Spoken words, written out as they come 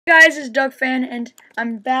Hey guys, it's Dukfan, and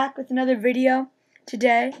I'm back with another video.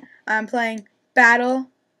 Today, I'm playing Battle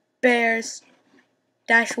Bears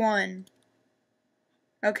 -1.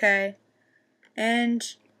 Okay,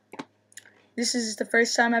 and this is the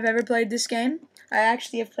first time I've ever played this game. I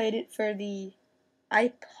actually have played it for the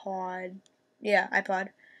iPod. Yeah, iPod.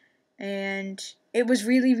 And it was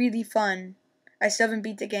really, really fun. I still haven't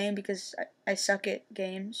beat the game because I suck at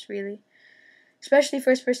games, really. Especially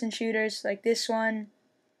first-person shooters like this one.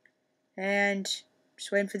 And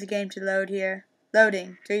just waiting for the game to load here.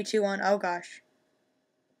 Loading. 3, 2, 1. Oh gosh.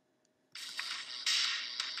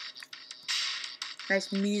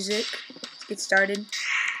 Nice music. Let's get started.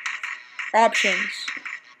 Options.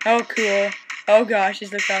 Oh cool. Oh gosh,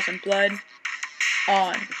 this looks awesome. Blood.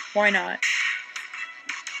 On. Why not?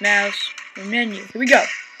 Mouse. Menu. Here we go.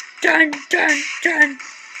 Dun, dun, dun.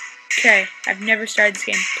 Okay, I've never started this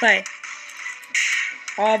game. Play.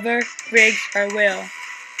 Oliver, Riggs, or Will.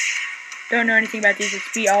 Don't know anything about these. Let's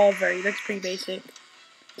be Oliver. He looks pretty basic.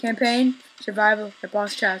 Campaign, survival, or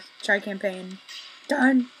boss chats. Try campaign.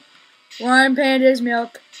 Done. Warm pandas,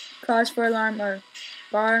 milk, cause for alarm, or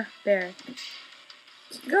bar bear.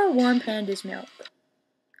 Let's go warm pandas, milk.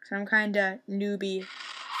 Cause I'm kinda newbie.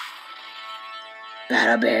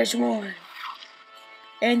 Battle Bears won.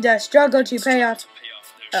 And struggle to pay off.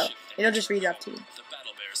 Oh, it'll just read it up to you. The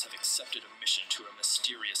Battle Bears have accepted a mission to a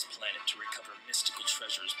mysterious planet to recover mystical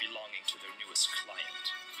treasures belonging to their newest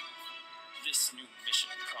client. This new mission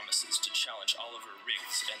promises to challenge Oliver,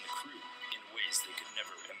 Riggs, and the crew in ways they could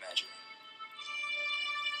never imagine.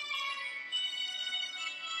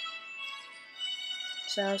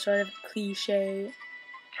 So, sort of cliche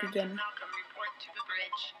beginning.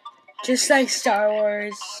 Just like Star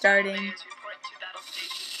Wars starting.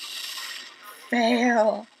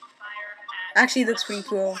 Fail. Actually, it looks pretty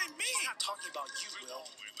cool. I'm not talking about you, Will.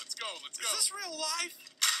 Let's go. Is this real life?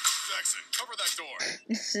 Jackson, cover that door.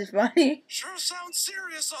 This is funny. Sure sounds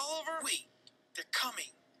serious, Oliver. Wait, they're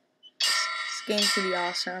coming. This game could be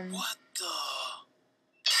awesome. What the?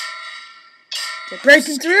 They're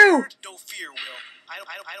breaking through! No fear, Will. I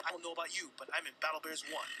don't know about you, but I'm in Battle Bears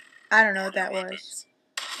 1. I don't know what that was.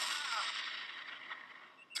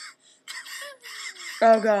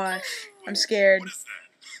 Oh gosh, I'm scared. What is that?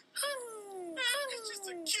 It's just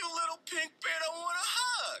a cute little pink bear I want to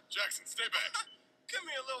hug. Jackson, stay back. Come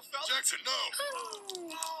here, little fella. Jackson, no.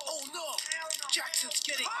 Oh no! Jackson's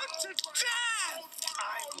getting hugged to death!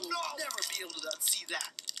 I will never be able to unsee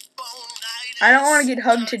that. Bone-itis. I don't want to get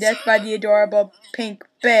hugged to death by the adorable pink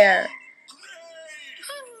bear.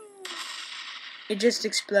 It just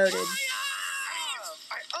exploded.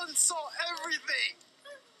 I unsaw everything.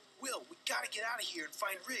 Will, we gotta get out of here and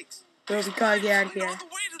find Riggs. Well, we gotta get out of here. On the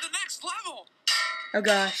way to the next level. Oh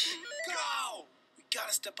gosh. Go! We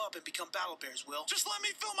gotta step up and become Battle Bears, Will. Just let me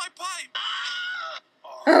fill my pipe.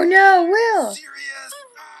 Oh no, Will! Serious?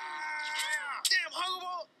 Damn,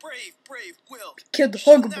 Huggable! Brave, Will. Killed the You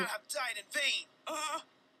should Huggable. not have died in vain.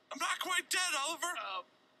 I'm not quite dead, Oliver.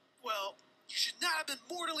 Well, you should not have been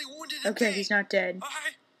mortally wounded in Okay, vain. he's not dead.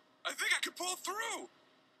 I think I could pull through.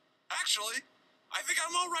 Actually, I think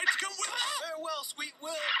I'm all right to come with us. Farewell, sweet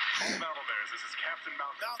Will. Battle Bears, this is Captain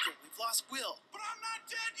Malcolm. Malcolm, we've lost Will. But I'm not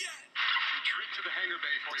dead yet. Retreat to the hangar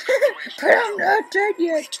bay for evacuation. But I'm not dead Way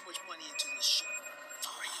yet. too much money into this ship.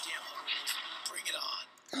 All right, damn Huggables, bring it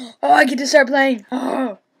on. Oh, I get to start playing.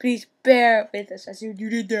 Oh, please bear with us. I see what you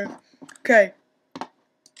did there. Okay.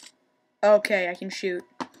 Okay, I can shoot.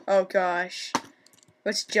 Oh gosh.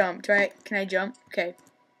 Let's jump. Can I jump? Okay.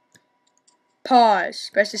 Pause.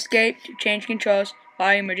 Press escape to change controls,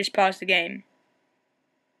 volume, or just pause the game.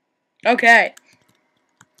 Okay.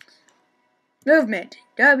 Movement.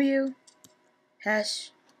 W.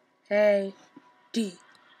 S. A. D.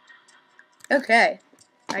 Okay.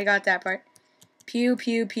 I got that part. Pew,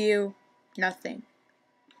 pew, pew. Nothing.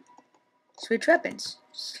 Switch weapons.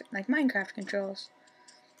 Like Minecraft controls.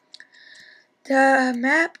 The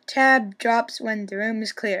map tab drops when the room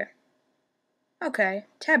is clear. Okay.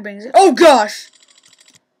 Tab brings it. Oh gosh!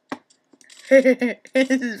 This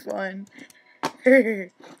is fun. I'll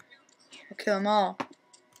kill them all.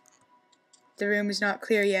 The room is not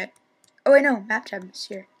clear yet. Oh wait, no. Map tab is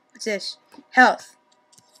here. What's this? Health.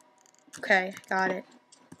 Okay, got it.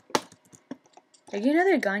 Did I get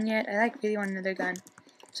another gun yet? I really want another gun.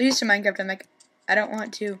 So used to Minecraft, I'm like, I don't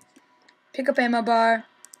want to. Pick up ammo bar,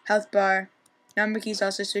 health bar, number keys,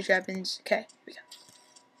 also switch weapons. Okay, here we go.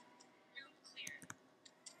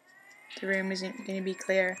 The room isn't gonna be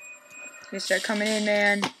clear. It's gonna start coming in,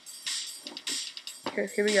 man. Here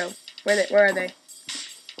we go. Where are they?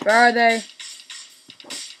 Where are they?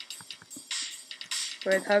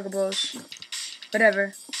 Where are the Huggables?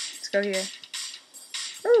 Whatever. go here.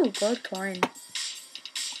 Ooh, gold coin.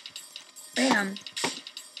 Bam.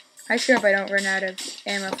 I sure hope I don't run out of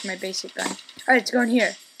ammo for my basic gun. Alright, let's go in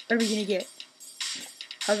here. What are we gonna get?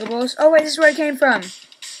 Huggables? Oh wait, this is where I came from.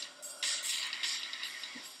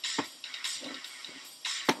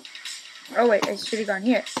 Oh wait, I should have gone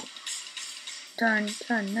here. Dun,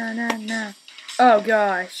 dun, na, na, na. Oh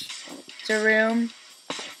gosh. It's a room.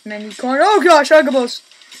 Menu corner. Oh gosh, Huggables!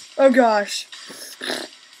 Oh gosh.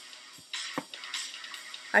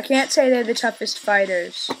 I can't say they're the toughest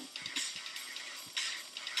fighters,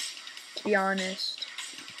 to be honest.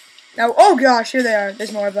 Now, oh gosh, here they are.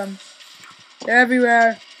 There's more of them. They're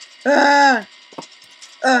everywhere. Ah!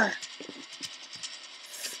 Ah!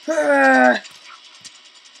 Ah!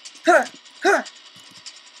 Huh! Huh!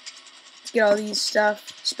 Let's get all these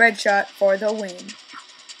stuff. Spread shot for the win.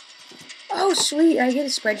 Oh, sweet. I get a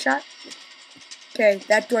spread shot? Okay,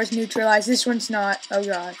 that door's neutralized. This one's not. Oh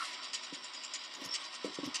gosh.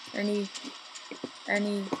 Any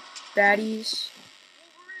baddies?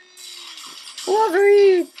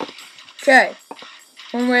 Wolverine! Okay.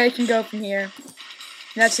 One way I can go from here.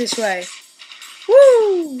 That's this way.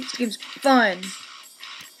 Woo! This game's fun.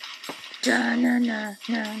 Da na na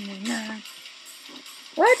na na na.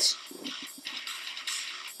 What?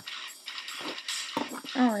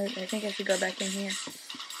 Oh, I think I should go back in here.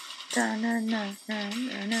 Da na na na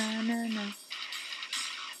na na na na.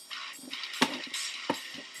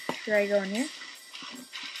 Should I go in here?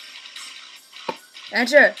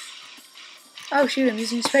 Enter! Oh shoot, I'm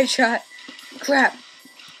using spread shot. Crap.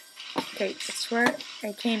 Okay, that's where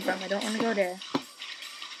I came from. I don't want to go there.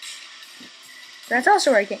 That's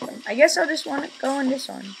also where I came from. I guess I'll just want to go on this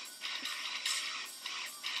one.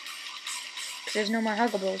 Because there's no more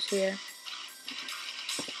Huggables here.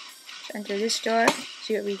 Let's enter this door.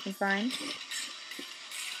 See what we can find.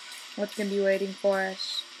 What's going to be waiting for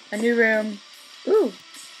us? A new room. Ooh.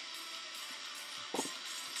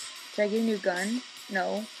 Did I get a new gun?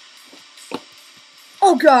 No.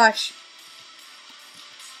 Oh gosh!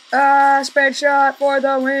 Spread shot for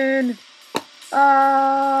the win!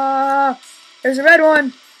 There's a red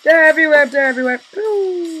one! They're everywhere, they're everywhere!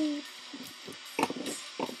 Ooh.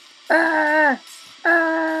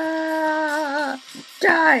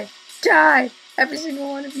 Die! Die! Every single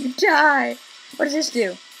one of you, die! What does this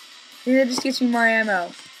do? Maybe that just gets me more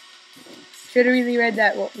ammo. Should have really read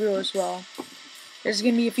that rule as well. There's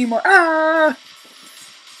gonna be a few more. Ah!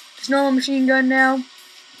 There's no machine gun now.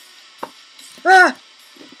 Ah!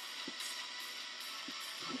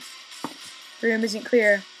 The room isn't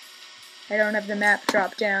clear. I don't have the map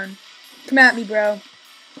dropped down. Come at me, bro.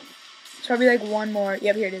 It's probably like one more.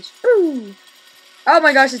 Yep, here it is. Ooh! Oh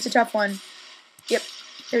my gosh, it's a tough one. Yep.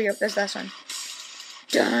 Here we go. That's the last one.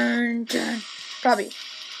 Dun, dun. Probably.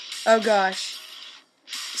 Oh gosh.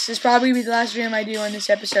 This is probably the last room I do on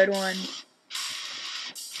this episode 1.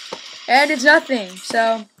 And it's nothing.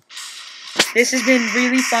 So, this has been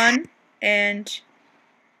really fun. And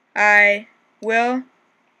I will...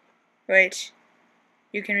 Wait.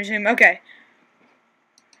 You can resume. Okay.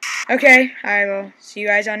 Okay, I will see you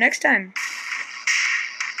guys on next time.